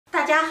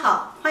家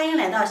好，欢迎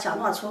来到小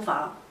诺厨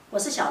房，我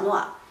是小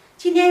诺。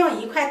今天用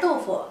一块豆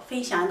腐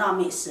分享一道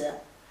美食，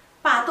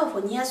把豆腐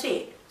捏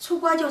碎，出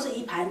锅就是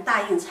一盘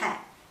大硬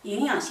菜，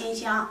营养鲜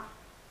香。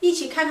一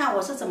起看看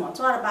我是怎么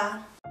做的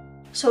吧。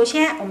首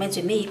先，我们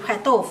准备一块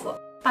豆腐，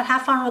把它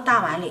放入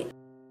大碗里，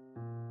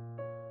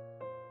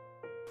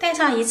戴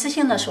上一次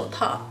性的手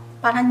套，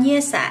把它捏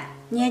散、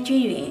捏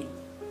均匀，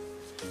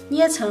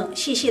捏成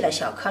细细的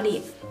小颗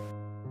粒。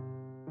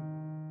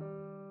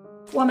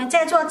我们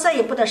在做这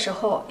一步的时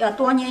候，要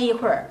多捏一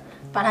会儿，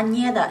把它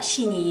捏得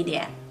细腻一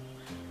点，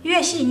越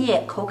细腻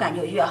口感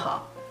就越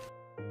好。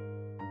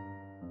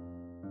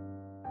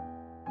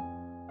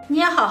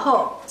捏好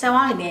后，再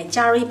往里面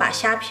加入一把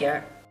虾皮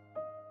儿，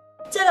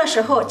这个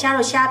时候加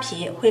入虾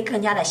皮会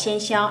更加的鲜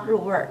香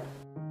入味儿。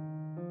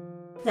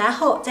然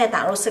后再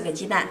打入4个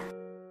鸡蛋，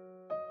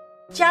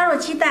加入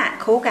鸡蛋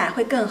口感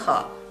会更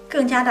好，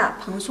更加的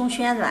蓬松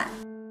暄软。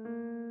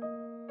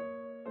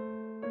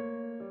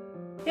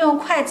用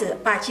筷子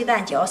把鸡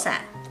蛋搅散，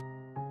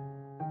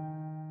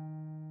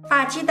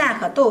把鸡蛋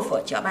和豆腐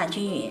搅拌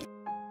均匀，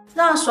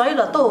让所有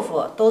的豆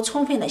腐都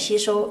充分的吸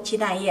收鸡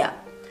蛋液。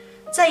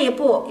这一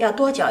步要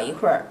多搅一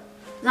会儿，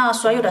让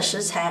所有的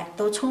食材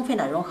都充分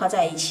的融合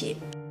在一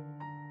起。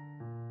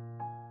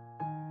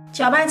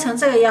搅拌成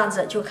这个样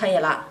子就可以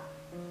了，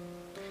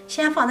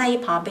先放在一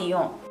旁备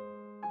用。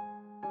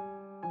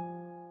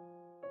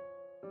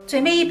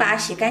准备一把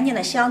洗干净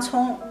的香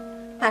葱，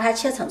把它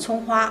切成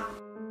葱花。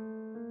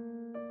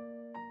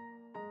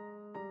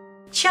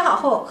切好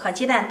后和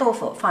鸡蛋豆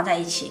腐放在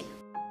一起，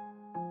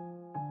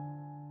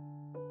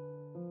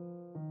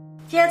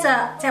接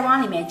着再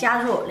往里面加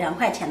入2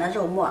块钱的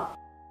肉末。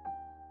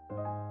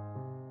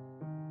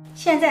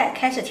现在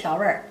开始调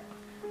味儿，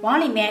往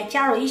里面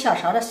加入1小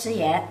勺的食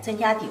盐，增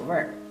加底味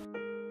儿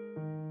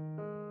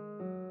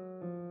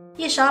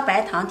，1勺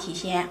白糖提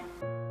鲜，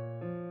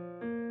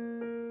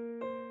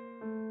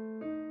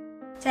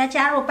再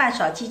加入半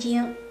勺鸡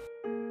精，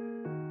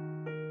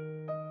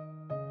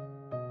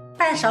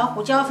半勺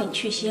胡椒粉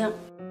去腥，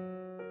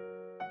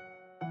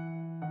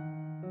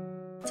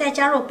再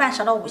加入半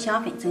勺的五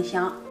香粉增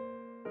香，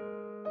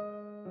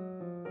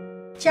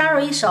加入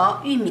1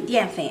勺玉米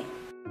淀粉，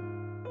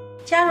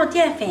加入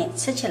淀粉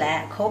吃起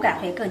来口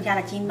感会更加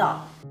的筋道，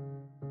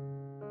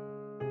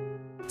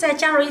再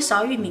加入1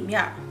勺玉米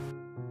面，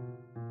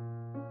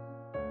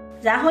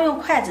然后用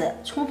筷子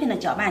充分的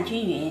搅拌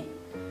均匀，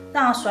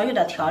让所有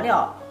的调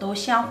料都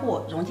相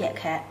互溶解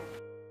开。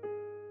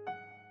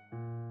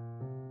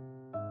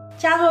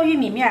加入玉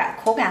米面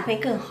口感会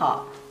更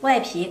好，外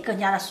皮更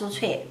加的酥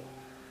脆，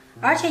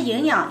而且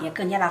营养也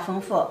更加的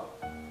丰富。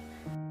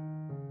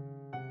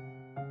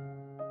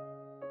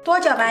多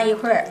搅拌一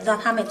会儿，让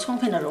它们充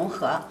分的融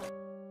合。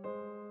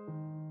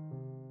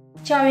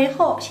搅匀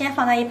后先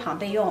放在一旁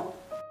备用。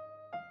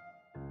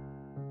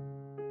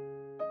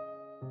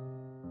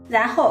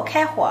然后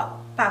开火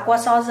把锅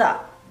烧热，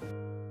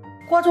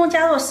锅中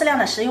加入适量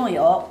的食用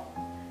油，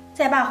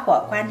再把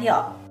火关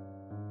掉，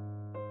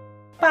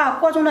把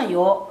锅中的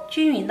油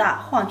均匀的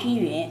晃均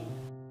匀，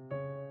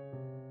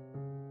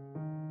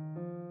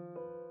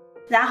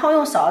然后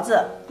用勺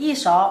子1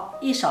勺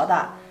1勺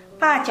的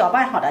把搅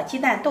拌好的鸡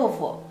蛋豆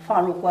腐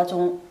放入锅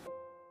中，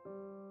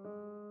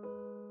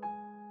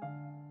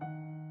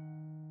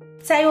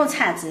再用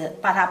铲子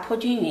把它铺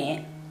均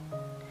匀，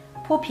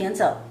铺平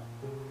整，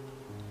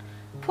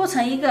铺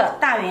成一个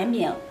大圆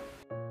饼。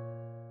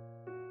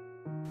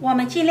我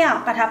们尽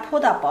量把它铺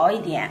的薄一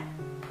点，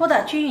铺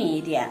的均匀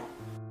一点，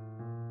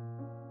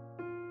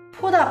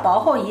铺的薄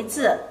厚一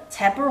致，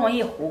才不容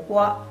易糊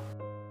锅。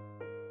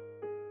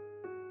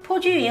铺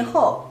均匀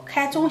后，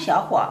开中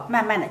小火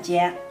慢慢的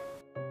煎。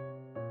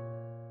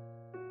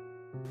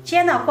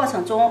煎的过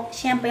程中，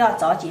先不要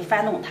着急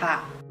翻动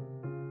它。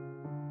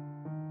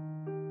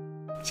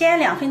煎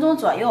2分钟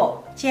左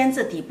右，煎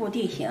至底部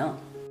定型。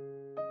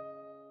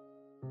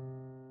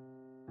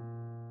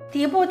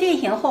底部定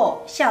型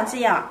后，像这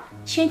样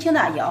轻轻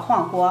的摇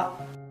晃锅。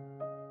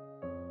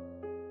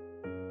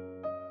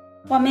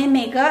我们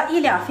每隔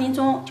1-2分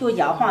钟就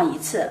摇晃一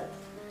次，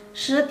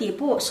使底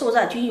部受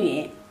热均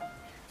匀，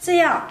这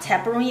样才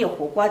不容易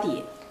糊锅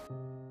底。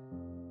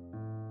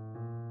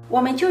我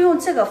们就用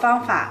这个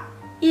方法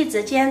一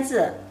直煎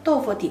至豆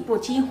腐底部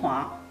金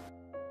黄。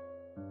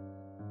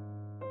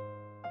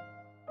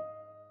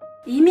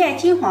一面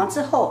金黄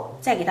之后，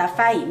再给它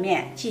翻一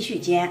面继续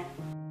煎。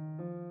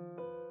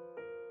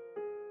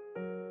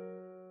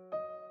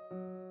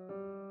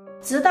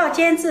直到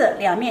煎至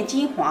2面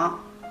金黄，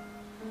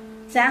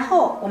然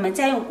后我们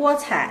再用锅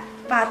铲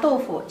把豆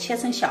腐切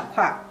成小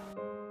块。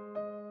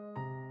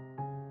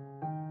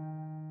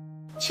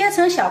切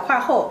成小块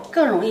后，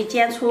更容易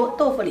煎出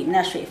豆腐里面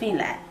的水分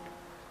来。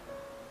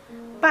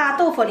把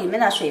豆腐里面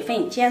的水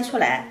分煎出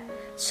来，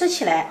吃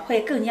起来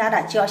会更加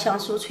的焦香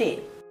酥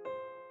脆。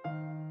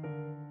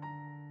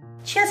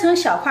切成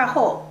小块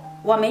后，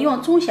我们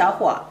用中小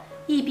火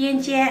一边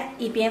煎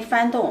一边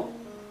翻动，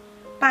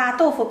把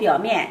豆腐表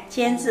面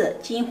煎至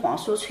金黄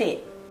酥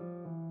脆。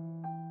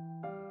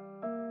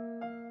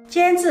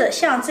煎至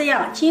像这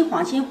样金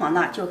黄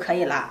的就可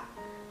以了。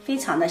非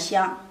常的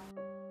香。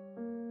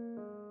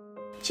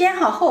煎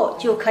好后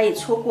就可以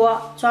出锅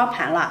装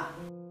盘了。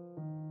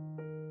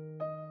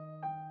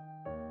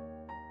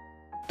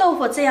豆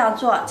腐这样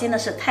做真的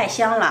是太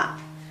香了，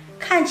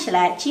看起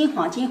来金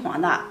黄金黄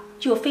的，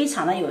就非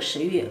常的有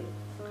食欲。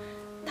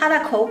它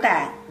的口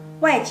感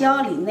外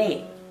焦里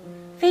内，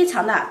非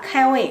常的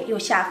开胃又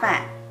下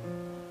饭。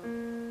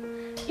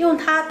用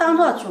它当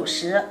做主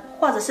食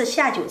或者是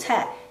下酒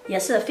菜也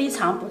是非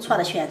常不错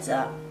的选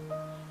择。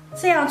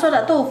这样做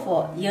的豆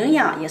腐营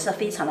养也是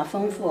非常的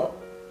丰富，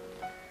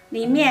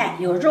里面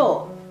有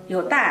肉、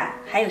有蛋，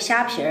还有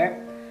虾皮儿，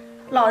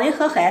老人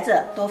和孩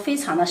子都非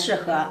常的适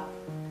合。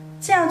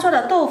这样做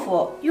的豆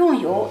腐用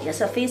油也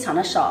是非常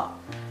的少，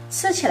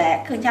吃起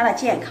来更加的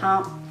健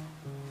康，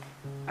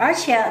而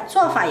且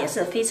做法也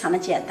是非常的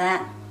简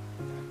单。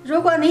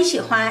如果你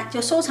喜欢，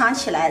就收藏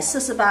起来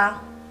试试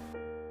吧。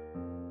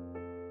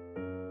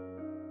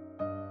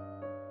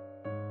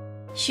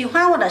喜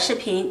欢我的视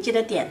频记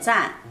得点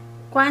赞、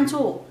关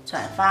注、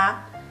转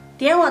发，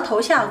点我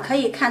头像可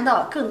以看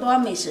到更多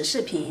美食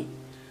视频。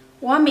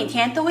我每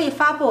天都会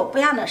发布不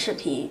一样的视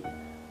频，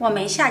我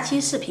们下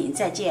期视频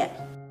再见。